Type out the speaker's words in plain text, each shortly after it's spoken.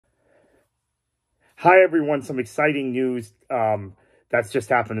Hi, everyone. Some exciting news that's just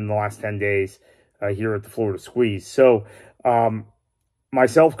happened in the last 10 days here at the Florida Squeeze. So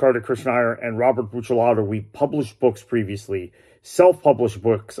myself, Carter Krishnaiyer, and Robert Buccellato, we published books previously, self-published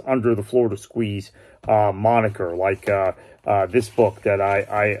books under the Florida Squeeze moniker, like this book that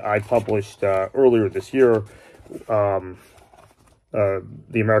I published earlier this year, The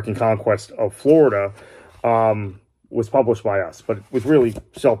American Conquest of Florida, was published by us, but it was really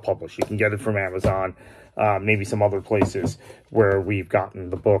self-published. You can get it from Amazon, maybe some other places where we've gotten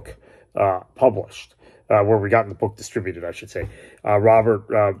the book published, where we gotten the book distributed, I should say. Robert,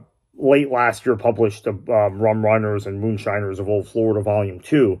 late last year, published Rum Runners and Moonshiners of Old Florida, Volume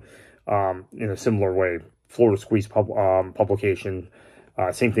 2, in a similar way, Florida Squeeze publication.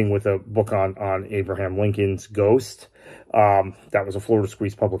 Same thing with a book on Abraham Lincoln's Ghost. That was a Florida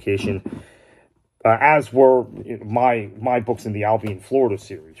Squeeze publication. As were my books in the Albion Florida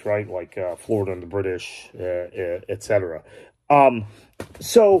series, right? Like Florida and the British, etc.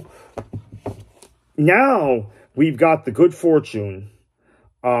 So now we've got the good fortune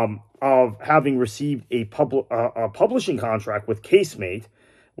of having received a publishing contract with Casemate,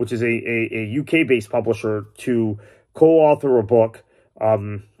 which is a UK-based publisher, to co-author a book,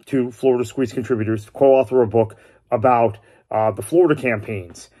 to Florida Squeeze contributors, to co-author a book about the Florida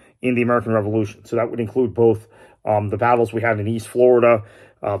campaigns in the American Revolution. So that would include both the battles we had in East Florida,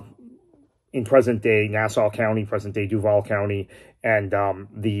 in present-day Nassau County, present-day Duval County, and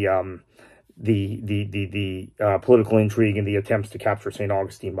the political intrigue and the attempts to capture St.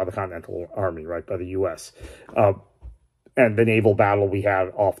 Augustine by the Continental Army, right, by the U.S., and the naval battle we had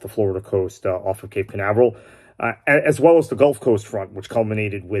off the Florida coast, off of Cape Canaveral, as well as the Gulf Coast front, which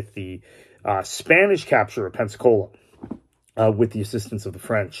culminated with the Spanish capture of Pensacola, with the assistance of the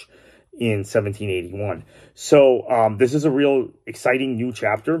French in 1781. So this is a real exciting new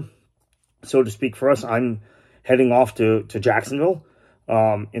chapter, so to speak, for us. I'm heading off to Jacksonville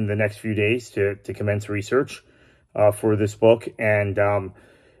in the next few days to commence research for this book. And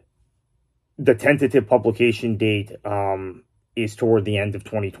the tentative publication date is toward the end of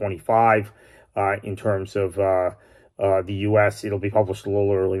 2025 in terms of the U.S. It'll be published a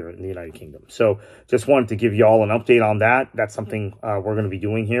little earlier in the United Kingdom. So just wanted to give you all an update on that. That's something we're going to be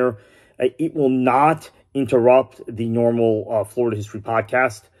doing here. It will not interrupt the normal Florida History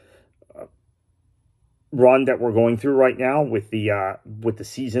Podcast run that we're going through right now with the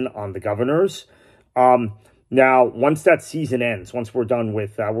season on the governors. Now, once that season ends, once we're done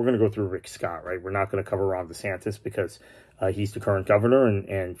with, we're going to go through Rick Scott, right? We're not going to cover Ron DeSantis because he's the current governor,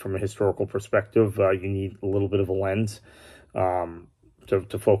 and from a historical perspective, you need a little bit of a lens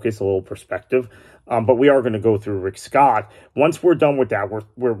to focus, a little perspective. But we are going to go through Rick Scott. Once we're done with that,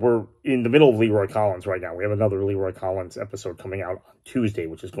 we're in the middle of Leroy Collins right now. We have another Leroy Collins episode coming out on Tuesday,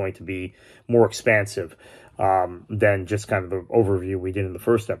 which is going to be more expansive than just kind of the overview we did in the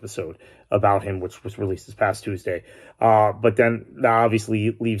first episode about him, which was released this past Tuesday. But then that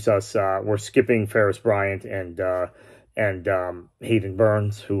obviously leaves us, we're skipping Ferris Bryant and Hayden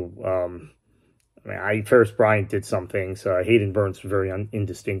Burns, who, Ferris Bryant did some things. Hayden Burns was very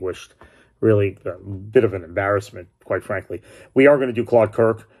indistinguished, really a bit of an embarrassment, quite frankly. We are going to do Claude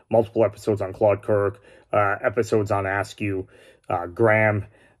Kirk, multiple episodes on Claude Kirk, episodes on Askew, Graham.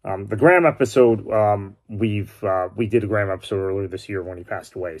 The Graham episode, we did a Graham episode earlier this year when he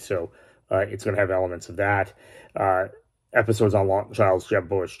passed away, so it's going to have elements of that. Episodes on Lawton Childs, Jeb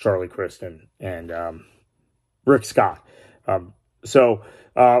Bush, Charlie Kristen, and Rick Scott. So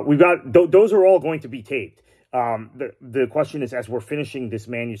we've got those are all going to be taped. The question is, as we're finishing this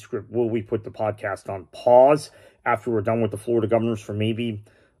manuscript, will we put the podcast on pause after we're done with the Florida governors for maybe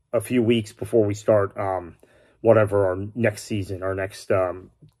a few weeks before we start whatever our next season, our next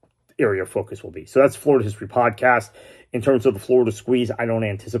area of focus will be? So that's Florida History Podcast. In terms of the Florida Squeeze, I don't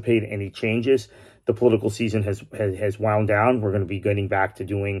anticipate any changes. The political season has wound down. We're going to be getting back to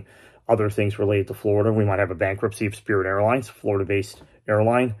doing other things related to Florida. We might have a bankruptcy of Spirit Airlines, Florida-based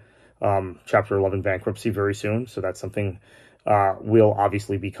airline, Chapter 11 bankruptcy very soon. So that's something we'll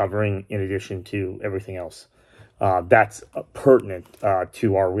obviously be covering in addition to everything else that's pertinent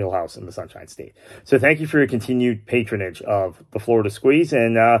to our wheelhouse in the Sunshine State. So thank you for your continued patronage of the Florida Squeeze,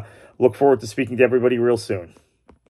 and look forward to speaking to everybody real soon.